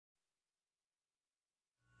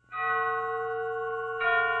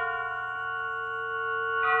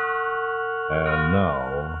And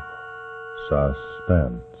now,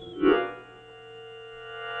 Suspense.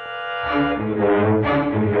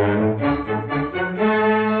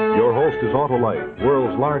 Your host is Autolite,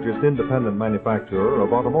 world's largest independent manufacturer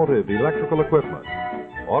of automotive electrical equipment.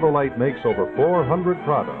 Autolite makes over 400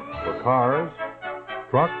 products for cars,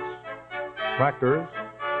 trucks, tractors,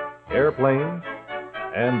 airplanes,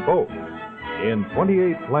 and boats in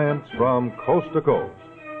 28 plants from coast to coast.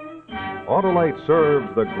 Autolite serves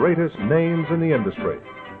the greatest names in the industry.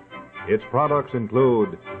 Its products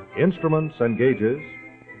include instruments and gauges,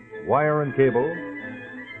 wire and cable,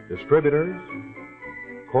 distributors,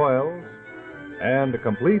 coils, and a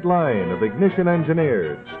complete line of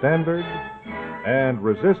ignition-engineered, standard, and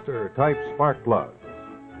resistor-type spark plugs.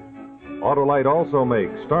 Autolite also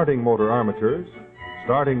makes starting motor armatures,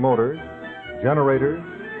 starting motors, generators,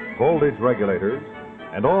 voltage regulators,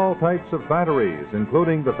 and all types of batteries,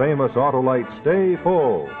 including the famous Autolite Stay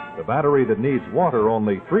Full, the battery that needs water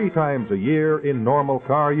only 3 times a year in normal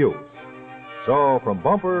car use. So, from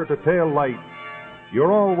bumper to tail light,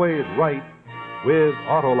 you're always right with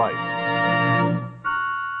Autolite.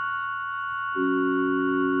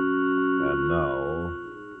 And now,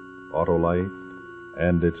 Autolite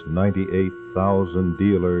and its 98,000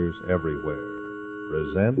 dealers everywhere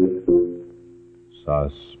present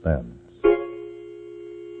Suspense.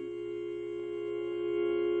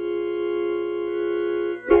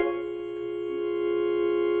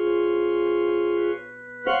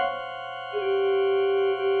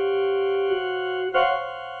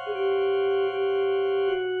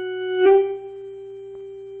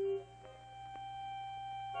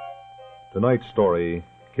 Tonight's story,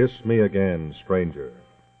 Kiss Me Again, Stranger,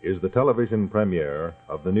 is the television premiere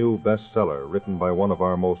of the new bestseller written by one of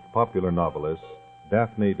our most popular novelists,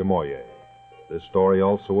 Daphne du Maurier. This story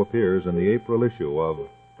also appears in the April issue of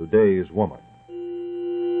Today's Woman.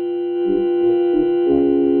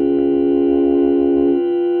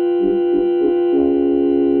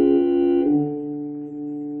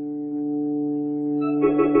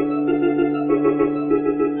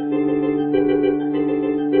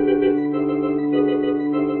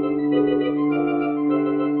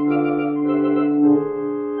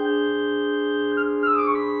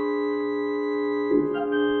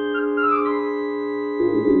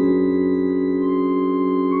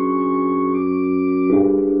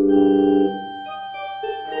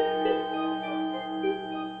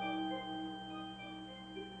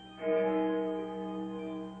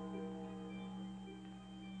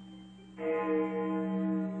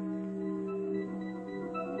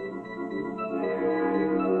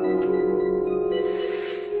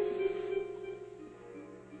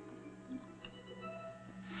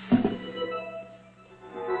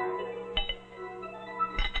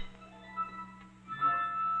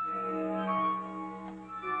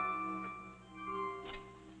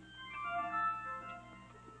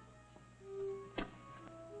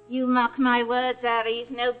 You mark my words, Harry,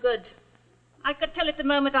 he's no good. I could tell it the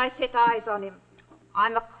moment I set eyes on him.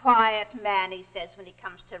 I'm a quiet man, he says, when he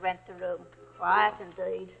comes to rent the room. Quiet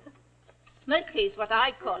indeed. Smoky's what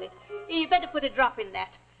I call it. You better put a drop in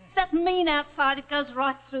that. It's that mean outside, it goes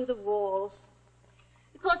right through the walls.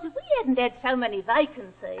 Because if we hadn't had so many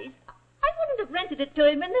vacancies, I wouldn't have rented it to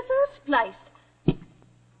him in the first place.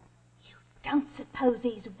 You don't suppose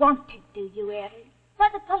he's wanted, do you, Harry? By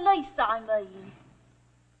the police, I mean.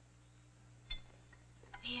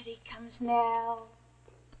 Here he comes now,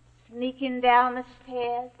 sneaking down the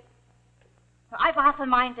stairs. I've half a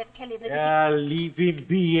mind to tell him that leave him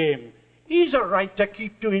be him. He's a right to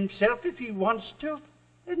keep to himself if he wants to.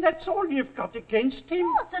 And that's all you've got against him.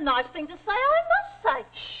 Oh, it's a nice thing to say, I must say.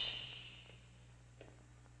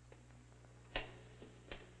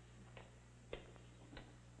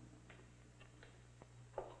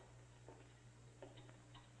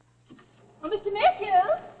 Oh, Mr.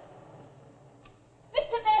 Matthews?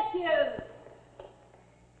 Mr. Matthews!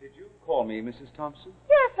 Did you call me, Mrs. Thompson?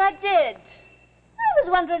 Yes, I did. I was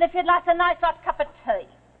wondering if you'd like a nice hot cup of tea.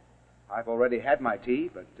 I've already had my tea,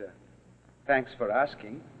 but thanks for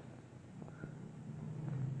asking.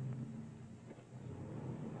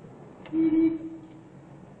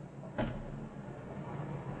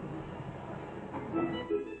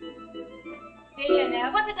 Here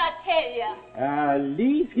now, what did I tell you?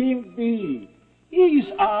 Leave him be. He's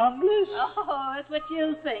harmless. Oh, that's what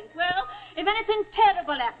you think. Well, if anything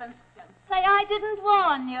terrible happens, don't say I didn't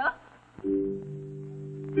warn you.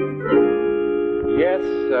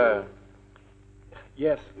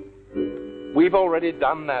 Yes. We've already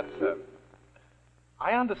done that, sir.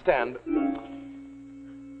 I understand.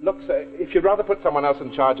 Look, sir, if you'd rather put someone else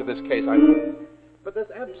in charge of this case, But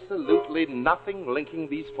there's absolutely nothing linking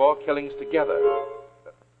these 4 killings together.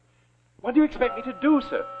 What do you expect me to do,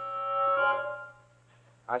 sir?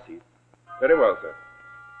 I see. Very well, sir.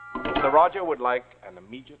 Sir Roger would like an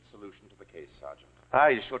immediate solution to the case, Sergeant.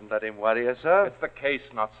 You shouldn't let him worry you, sir. It's the case,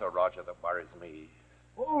 not Sir Roger, that worries me.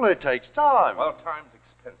 Well, it takes time. Well, time's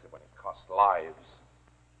expensive when it costs lives.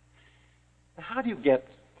 How do you get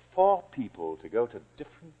 4 people to go to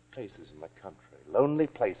different places in the country, lonely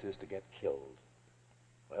places, to get killed?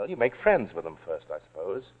 Well, you make friends with them first, I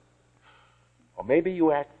suppose. Or maybe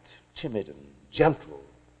you act timid and gentle.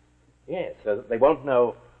 Yes, so that they won't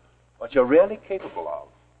know what you're really capable of.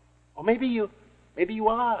 Or maybe you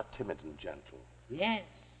are timid and gentle. Yes.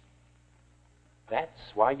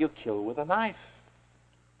 That's why you kill with a knife.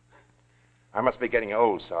 I must be getting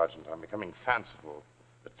old, Sergeant. I'm becoming fanciful.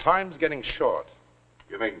 The time's getting short.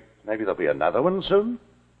 You think maybe there'll be another one soon?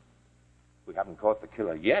 We haven't caught the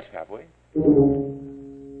killer yet, have we?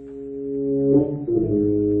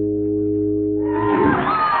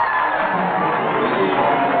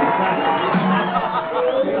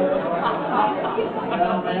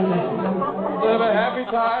 Have a happy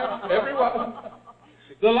time, everyone.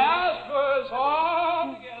 The last verse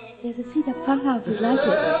all together. There's a seat up front now if you'd like it.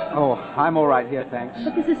 Oh, I'm all right here, thanks.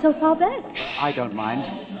 But this is so far back. I don't mind.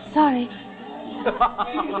 Sorry.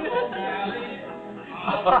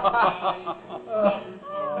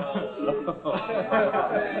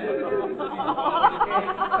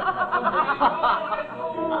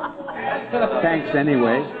 Thanks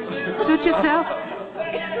anyway. Suit yourself.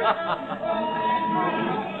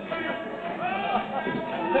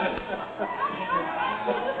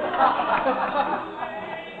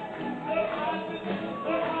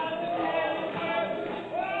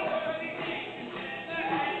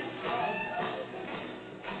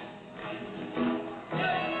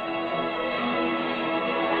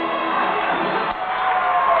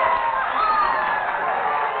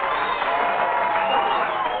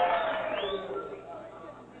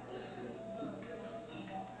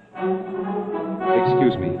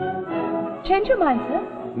 Excuse me. Change your mind,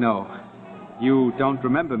 sir? No. You don't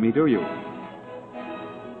remember me, do you?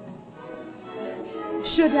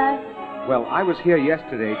 Should I? Well, I was here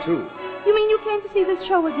yesterday, too. You mean you came to see this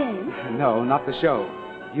show again? No, not the show.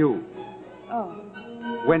 You. Oh.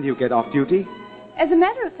 When do you get off duty? As a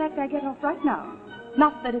matter of fact, I get off right now.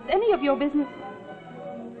 Not that it's any of your business.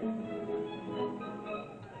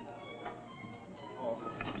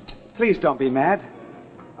 Please don't be mad.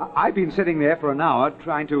 I've been sitting there for an hour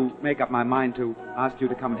trying to make up my mind to ask you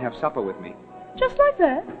to come and have supper with me. Just like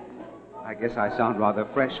that? I guess I sound rather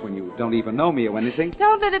fresh when you don't even know me or anything.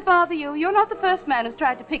 Don't let it bother you. You're not the first man who's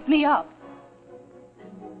tried to pick me up.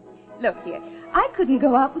 Look here, I couldn't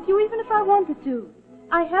go out with you even if I wanted to.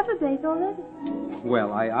 I have a date already.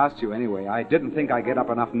 Well, I asked you anyway. I didn't think I'd get up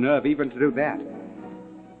enough nerve even to do that.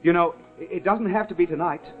 You know, it doesn't have to be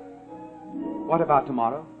tonight. What about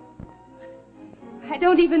tomorrow? I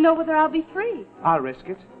don't even know whether I'll be free. I'll risk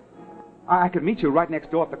it. I could meet you right next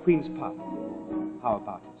door at the Queen's Pub. How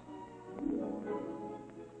about it?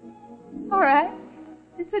 All right.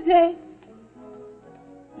 It's a date.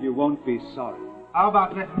 You won't be sorry. How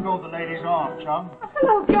about letting go of the lady's arm, chum?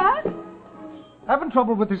 Hello, Gus. Having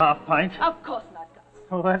trouble with this half pint? Of course not, Gus.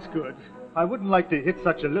 Oh, that's good. I wouldn't like to hit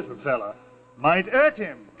such a little fella. Might hurt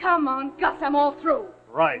him. Come on, Gus, I'm all through.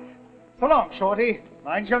 Right. So long, Shorty.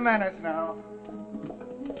 Mind your manners now.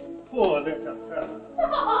 Poor little fella.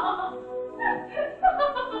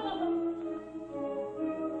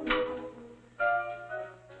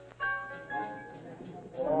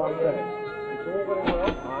 Oh, yes. It's all very well.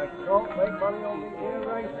 I can't make money on these here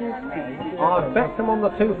races. I've bet them on the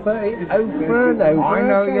 230 over and over. I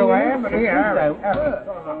know you have. Here.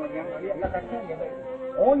 Look, I tell you this.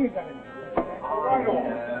 All you got to do. Right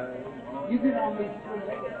on. You get on these 3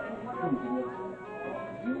 legs.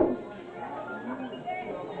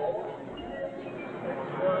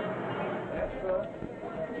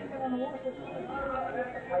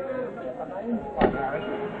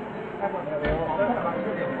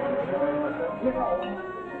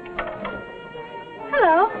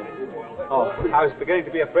 Hello. Oh, I was beginning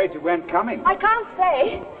to be afraid you weren't coming. I can't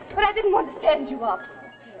stay, but I didn't want to stand you up.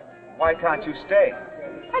 Why can't you stay?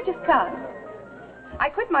 I just can't. I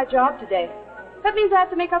quit my job today. That means I have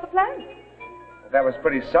to make other plans. That was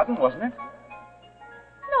pretty sudden, wasn't it?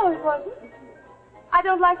 No, it wasn't. I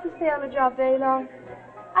don't like to stay on a job very long.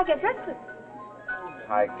 I get restless.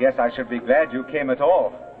 I guess I should be glad you came at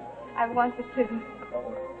all. I wanted to.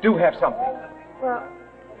 Do have something. Well,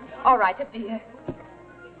 all right, a beer.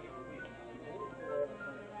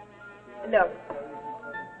 Look,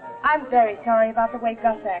 I'm very sorry about the way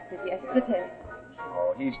Gus acted yesterday.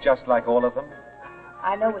 Oh, he's just like all of them.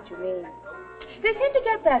 I know what you mean. They seem to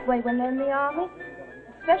get that way when they're in the Army,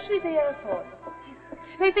 especially the Air Force.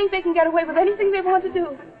 They think they can get away with anything they want to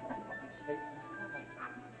do.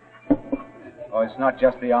 Oh, it's not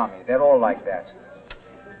just the Army. They're all like that.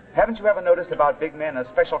 Haven't you ever noticed about big men a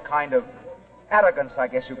special kind of arrogance, I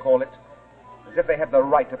guess you call it? As if they have the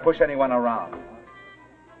right to push anyone around.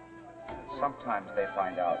 Sometimes they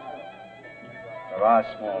find out there are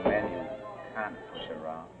small men you can't push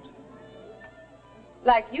around.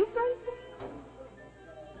 Like you, for instance?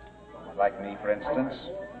 Like me, for instance.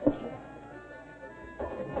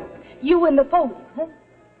 You and the phony, huh?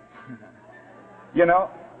 You know,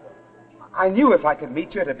 I knew if I could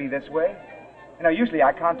meet you, it'd be this way. You know, usually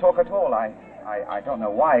I can't talk at all. I don't know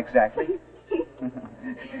why exactly.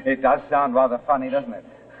 It does sound rather funny, doesn't it?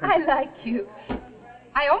 I like you.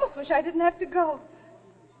 I almost wish I didn't have to go.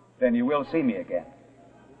 Then you will see me again.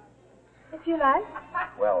 If you like.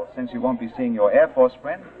 Well, since you won't be seeing your Air Force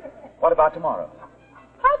friend, what about tomorrow?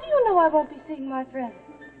 How do you know I won't be seeing my friend?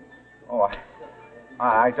 Oh,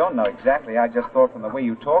 I don't know exactly. I just thought from the way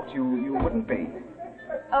you talked, you wouldn't be.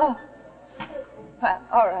 Oh. Well,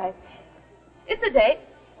 all right. It's a date.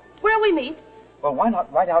 Where'll we meet? Well, why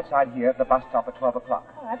not right outside here at the bus stop at 12 o'clock?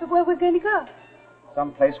 All right, but where we're going to go?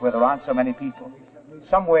 Some place where there aren't so many people.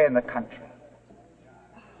 Somewhere in the country.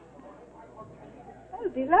 That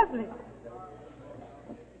would be lovely.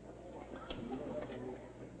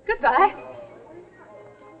 Goodbye.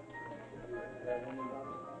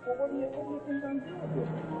 What do you think I'm doing?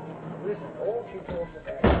 Listen, all she talks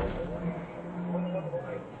about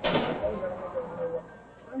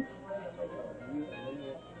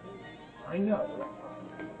I know.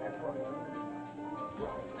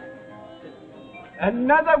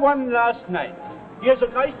 Another one last night. Here's a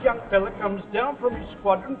nice young fella comes down from his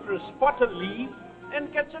squadron for a spot of leave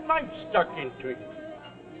and gets a knife stuck into him.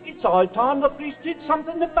 It's high time the police did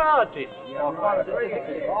something about it. They ought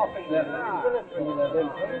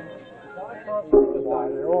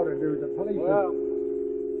to do the police.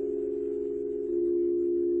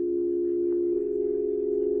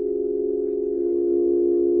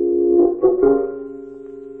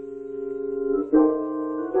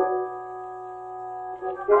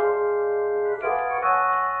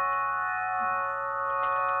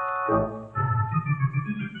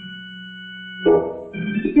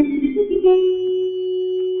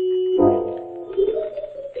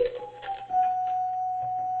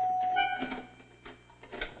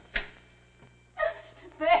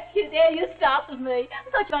 There you startled me.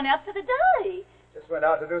 I thought you went out for the day. Just went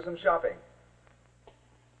out to do some shopping.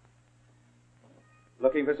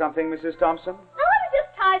 Looking for something, Mrs. Thompson? No, I was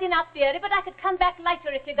just tidying up, dearie, but I could come back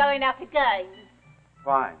later if you're going out again.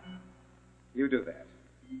 Fine. You do that.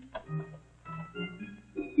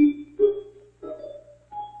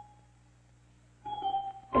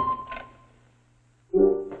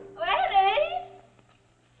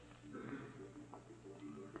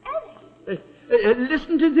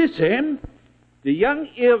 Listen to this, Em. The young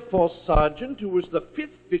Air Force sergeant who was the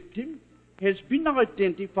 5th victim has been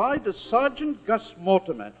identified as Sergeant Gus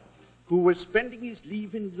Mortimer, who was spending his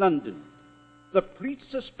leave in London. The police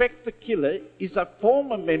suspect the killer is a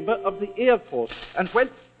former member of the Air Force, and when...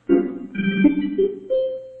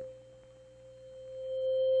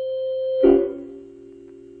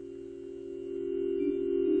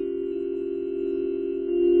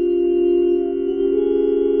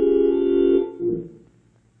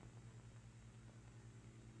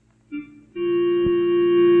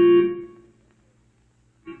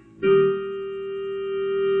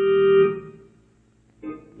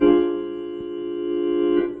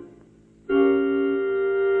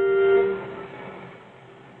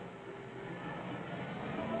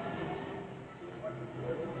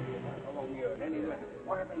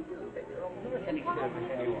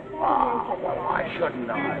 Why shouldn't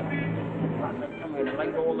I? I'm coming in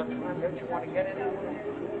late all the time. Don't you want to get in?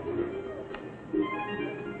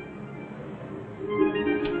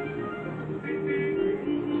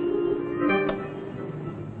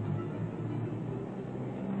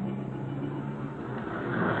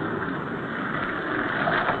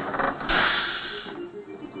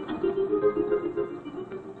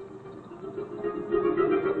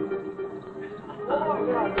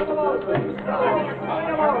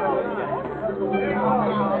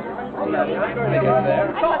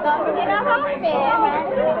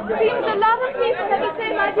 Seems a lot of people have the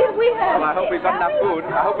same idea we have. Well, I hope we've got enough food.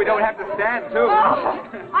 I hope we don't have to stand, too.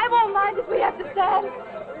 I won't mind if we have to stand.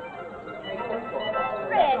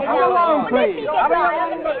 Come along, please. Hurry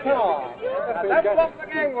up in the car. Let's walk the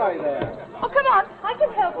gangway there. Oh, come on. I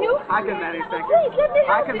can help you. I can manage, thank you. Please, let me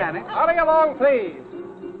help I can you. manage. Hurry along, please.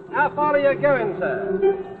 How far are you going,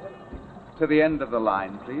 sir? To the end of the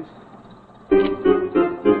line, please.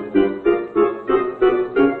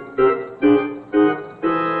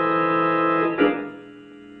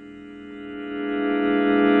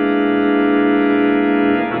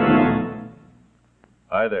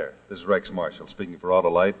 Hi there. This is Rex Marshall speaking for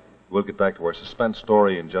Autolite. We'll get back to our suspense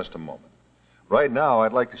story in just a moment. Right now,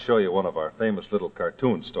 I'd like to show you one of our famous little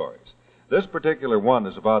cartoon stories. This particular one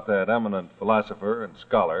is about that eminent philosopher and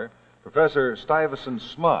scholar, Professor Stuyvesant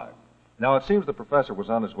Smog. Now, it seems the professor was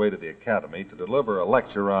on his way to the academy to deliver a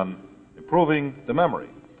lecture on improving the memory.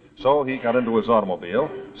 So he got into his automobile,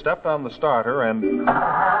 stepped on the starter, and...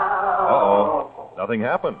 Uh-oh, nothing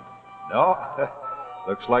happened. No,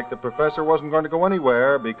 looks like the professor wasn't going to go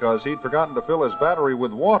anywhere because he'd forgotten to fill his battery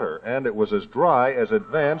with water, and it was as dry as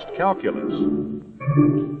advanced calculus.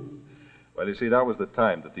 Well, you see, that was the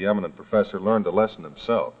time that the eminent professor learned a lesson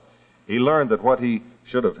himself. He learned that what he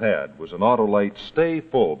should have had was an Autolite Stay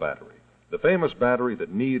Full battery, the famous battery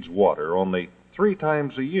that needs water only 3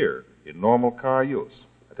 times a year in normal car use.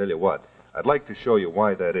 I tell you what, I'd like to show you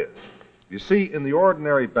why that is. You see, in the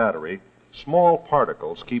ordinary battery, small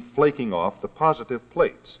particles keep flaking off the positive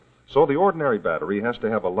plates. So the ordinary battery has to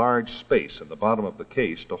have a large space in the bottom of the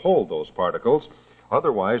case to hold those particles.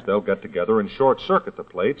 Otherwise, they'll get together and short-circuit the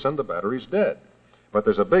plates, and the battery's dead. But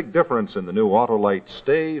there's a big difference in the new Autolite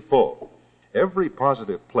Stay Full. Every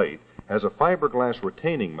positive plate has a fiberglass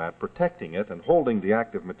retaining mat protecting it and holding the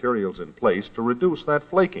active materials in place to reduce that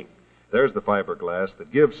flaking. There's the fiberglass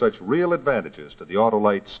that gives such real advantages to the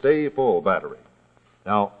Autolite Stay Full battery.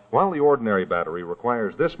 Now, while the ordinary battery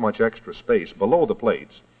requires this much extra space below the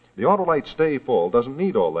plates, the Autolite Stay Full doesn't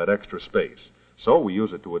need all that extra space. So we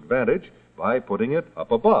use it to advantage by putting it up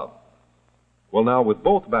above. Well, now, with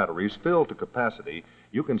both batteries filled to capacity,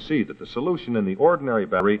 you can see that the solution in the ordinary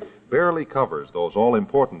battery barely covers those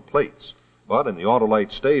all-important plates. But in the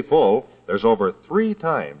Autolite Stay Full, there's over 3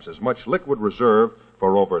 times as much liquid reserve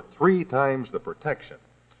for over 3 times the protection.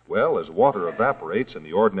 Well, as water evaporates in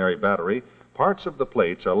the ordinary battery, parts of the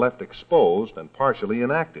plates are left exposed and partially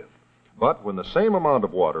inactive. But when the same amount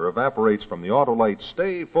of water evaporates from the Autolite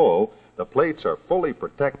Stay Full, the plates are fully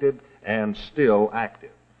protected and still active.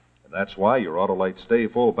 And that's why your Autolite Stay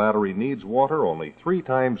Full battery needs water only 3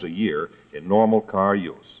 times a year in normal car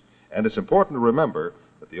use. And it's important to remember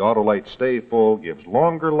that the Autolite Stay Full gives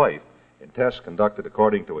longer life in tests conducted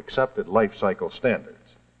according to accepted life cycle standards.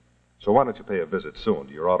 So why don't you pay a visit soon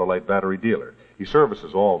to your Autolite battery dealer? He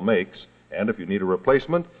services all makes, and if you need a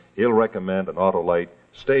replacement, he'll recommend an Autolite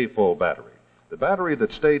Stay Full battery. The battery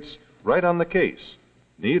that states right on the case,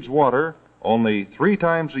 needs water only 3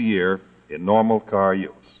 times a year in normal car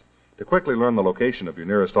use. To quickly learn the location of your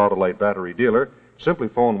nearest Autolite battery dealer, simply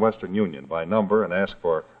phone Western Union by number and ask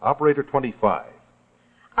for Operator 25.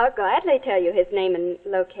 I'll gladly tell you his name and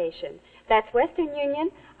location. That's Western Union,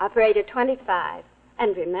 Operator 25.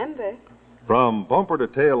 And remember... From bumper to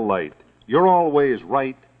tail light, you're always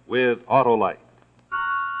right with Autolite.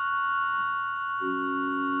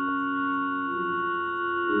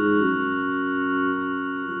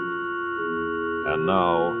 And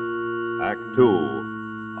now, Act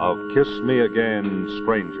 2 of Kiss Me Again,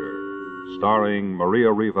 Stranger, starring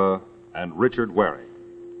Maria Riva and Richard Waring.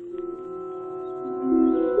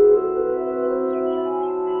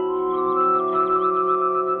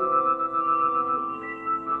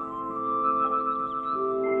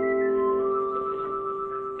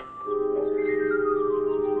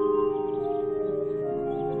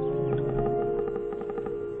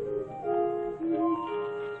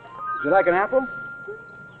 Would you like an apple?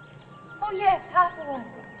 Oh, yes, half of one.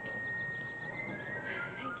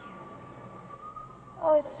 Thank you.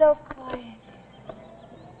 Oh, it's so quiet.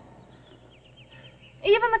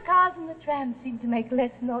 Even the cars and the trams seem to make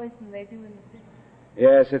less noise than they do in the city.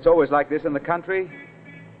 Yes, it's always like this in the country.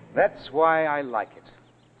 That's why I like it.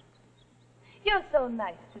 You're so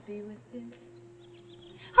nice to be with, dear.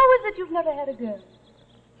 How is it you've never had a girl?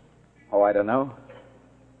 Oh, I don't know.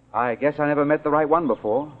 I guess I never met the right one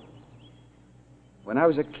before. When I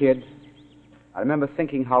was a kid, I remember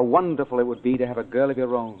thinking how wonderful it would be to have a girl of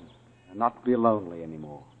your own and not be lonely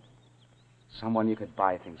anymore. Someone you could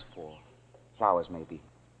buy things for. Flowers, maybe.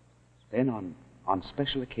 Then on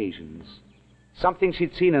special occasions, something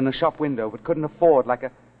she'd seen in a shop window but couldn't afford, like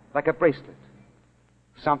a bracelet.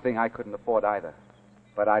 Something I couldn't afford either,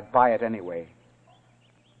 but I'd buy it anyway.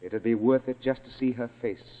 It'd be worth it just to see her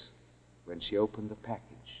face when she opened the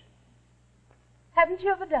package. Haven't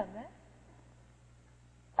you ever done that?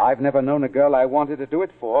 I've never known a girl I wanted to do it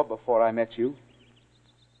for before I met you.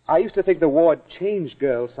 I used to think the war had changed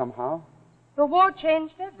girls somehow. The war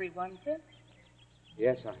changed everyone, sir.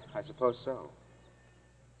 Yes, I suppose so.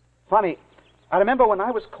 Funny, I remember when I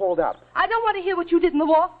was called up. I don't want to hear what you did in the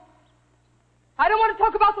war. I don't want to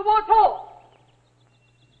talk about the war at all.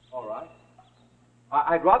 All right.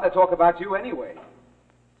 I'd rather talk about you anyway.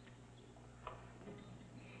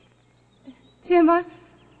 Tim,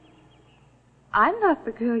 I'm not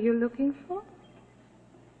the girl you're looking for.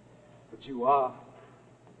 But you are.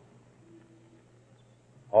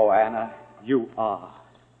 Oh, Anna, you are.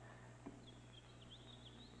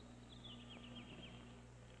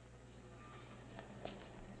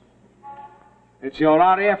 It's your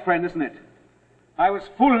RAF friend, isn't it? I was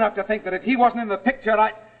fool enough to think that if he wasn't in the picture,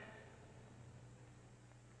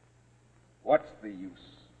 What's the use?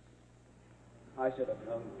 I should have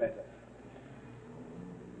known better.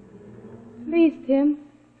 Please, Tim.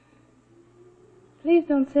 Please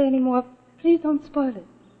don't say any more. Please don't spoil it.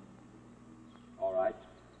 All right.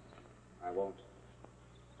 I won't.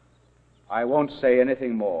 I won't say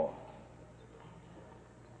anything more.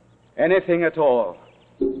 Anything at all.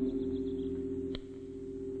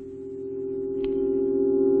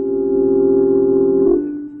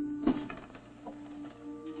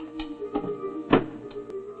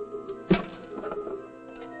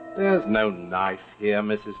 There's no knife here,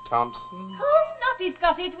 Mrs. Thompson. Of course not. He's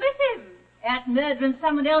got it with him. Out murdering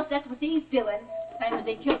someone else, that's what he's doing. Same as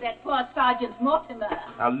he killed that poor Sergeant Mortimer.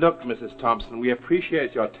 Now, look, Mrs. Thompson, we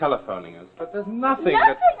appreciate your telephoning us, but there's nothing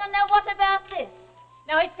Nothing? And now what about this?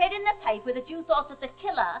 Now, it said in the paper that you thought that the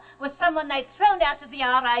killer was someone they'd thrown out of the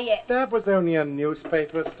RAF. That was only a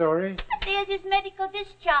newspaper story. But there's his medical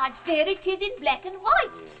discharge. There it is in black and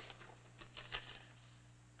white.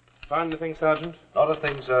 Find anything, Sergeant? Not a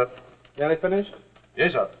thing, sir. Nearly finished?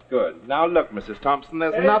 Yes, sir. Good. Now, look, Mrs. Thompson,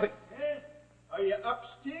 there's nothing... Are you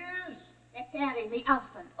upstairs? That's Harry, the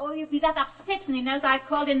husband. Oh, he'll be that upset when he knows I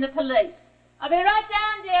called in the police. I'll be right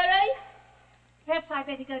down, dearie. Perhaps I'd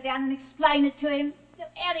better go down and explain it to him. So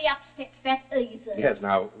Harry upsets that easy. Yes,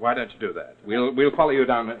 now, why don't you do that? We'll follow you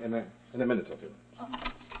down in a minute or two. Oh.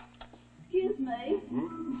 Excuse me.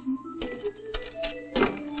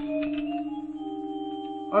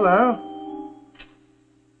 Hello.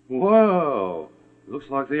 Whoa. Looks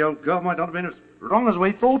like the old girl might not have been as wrong as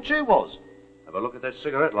we thought she was. Have a look at that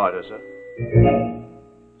cigarette lighter, sir.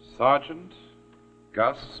 Sergeant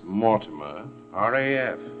Gus Mortimer,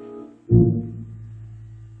 RAF.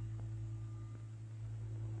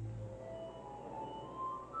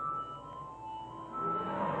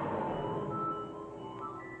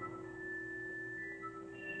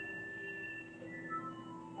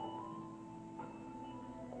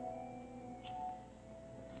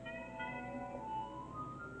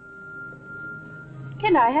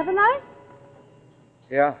 Can I have a light?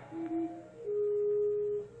 Yeah.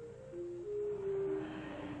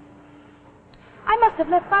 I must have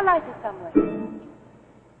left my lighter somewhere.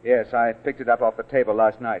 Yes, I picked it up off the table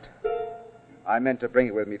last night. I meant to bring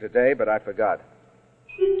it with me today, but I forgot.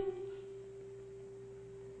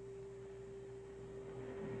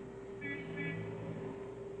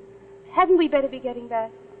 Hadn't we better be getting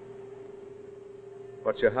back?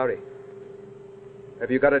 What's your hurry?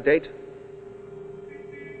 Have you got a date?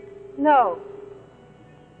 No.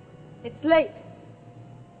 It's late.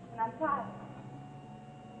 And I'm tired.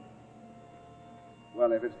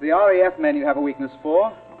 Well, if it's the RAF men you have a weakness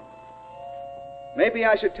for, maybe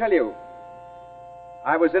I should tell you.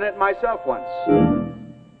 I was in it myself once.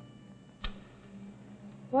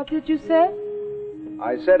 What did you say?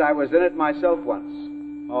 I said I was in it myself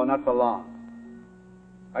once. Oh, not for long.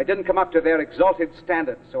 I didn't come up to their exalted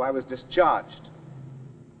standards, so I was discharged.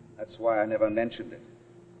 That's why I never mentioned it.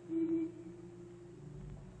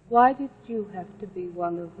 Why did you have to be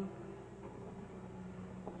one of them?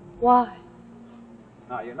 Why?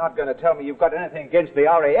 Now, you're not going to tell me you've got anything against the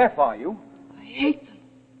RAF, are you? I hate them.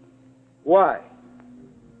 Why?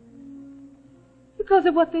 Because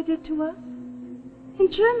of what they did to us.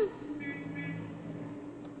 In Germany.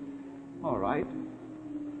 All right.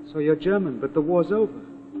 So you're German, but the war's over.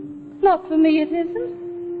 Not for me, it isn't.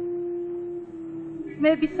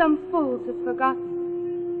 Maybe some fools have forgotten.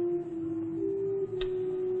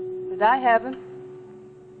 But I haven't.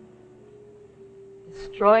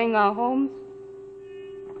 Destroying our homes.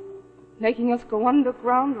 Making us go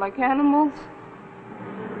underground like animals.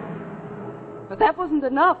 But that wasn't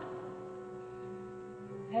enough.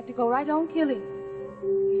 I had to go right on killing.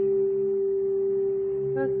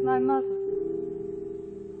 First my mother.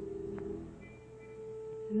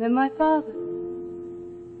 And then my father.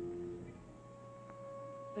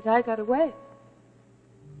 But I got away.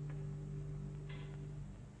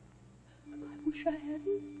 I wish I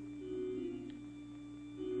hadn't.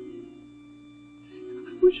 I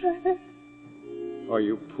wish I had. Oh,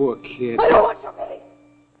 you poor kid. I don't want your money.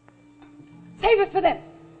 Save it for them.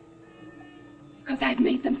 Because I've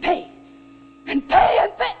made them pay. And pay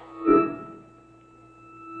and pay.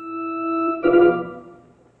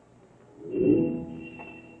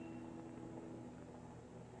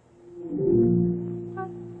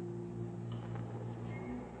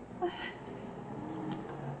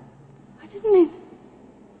 I didn't mean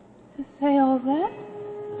to say all that.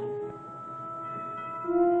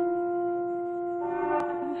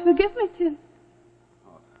 Forgive me, Tim.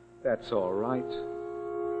 That's all right.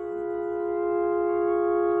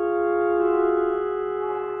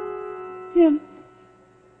 Tim.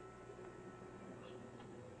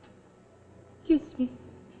 Kiss me.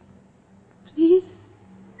 Please.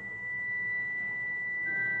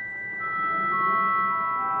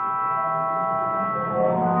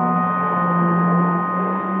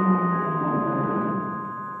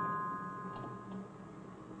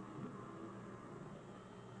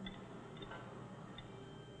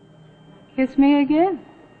 Kiss me again.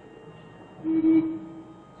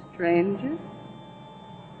 Stranger.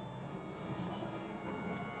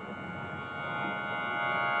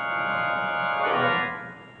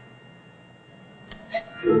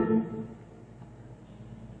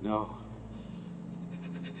 No.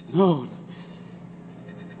 No.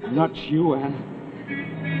 Not you, Anna.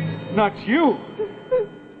 Not you.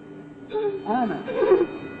 Anna.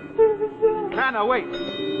 Anna, wait.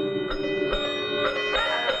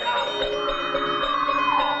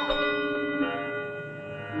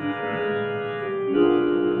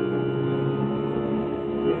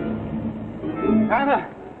 Anna!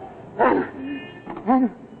 Anna!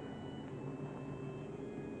 Anna!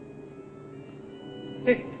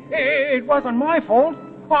 It wasn't my fault.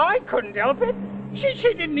 I couldn't help it.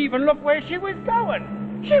 She didn't even look where she was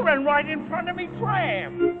going. She ran right in front of me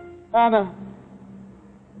tram. Anna!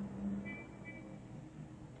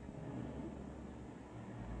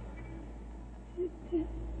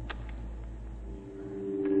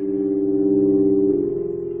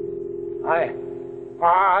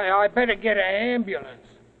 I better get an ambulance.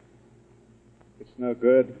 It's no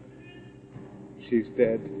good. She's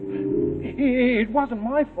dead. It wasn't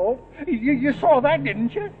my fault. You saw that,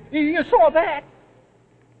 didn't you? You saw that.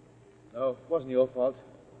 No, it wasn't your fault.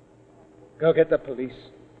 Go get the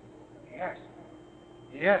police. Yes.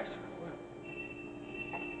 Yes.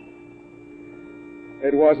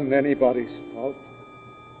 It wasn't anybody's fault.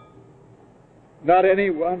 Not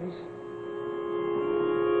anyone's.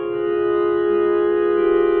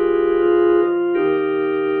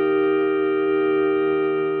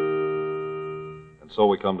 So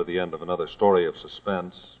we come to the end of another story of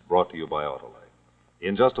suspense brought to you by Autolite.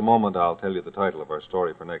 In just a moment, I'll tell you the title of our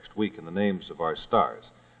story for next week and the names of our stars.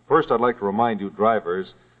 First, I'd like to remind you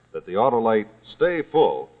drivers that the Autolite Stay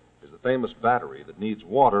Full is the famous battery that needs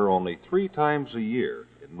water only 3 times a year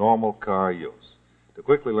in normal car use. To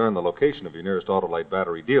quickly learn the location of your nearest Autolite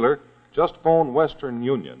battery dealer, just phone Western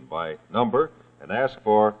Union by number and ask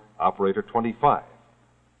for Operator 25.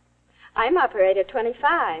 I'm Operator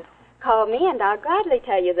 25. Call me and I'll gladly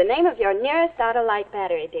tell you the name of your nearest Autolite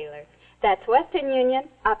battery dealer. That's Western Union,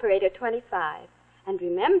 Operator 25. And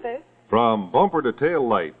remember... From bumper to tail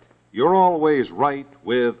light, you're always right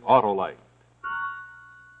with Autolite.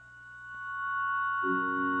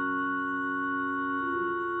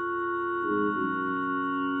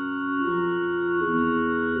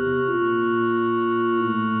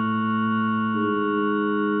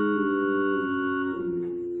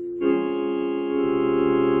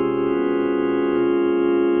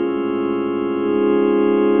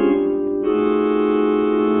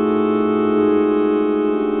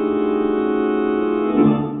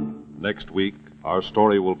 Next week, our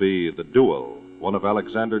story will be The Duel, one of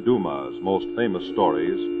Alexander Dumas' most famous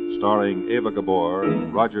stories, starring Eva Gabor,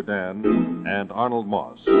 Roger Dan, and Arnold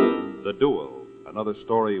Moss. The Duel, another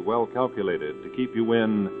story well calculated to keep you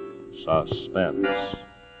in suspense.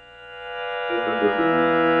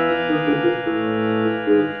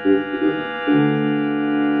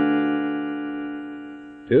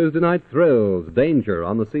 Tuesday Night Thrills, Danger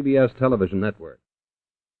on the CBS television network.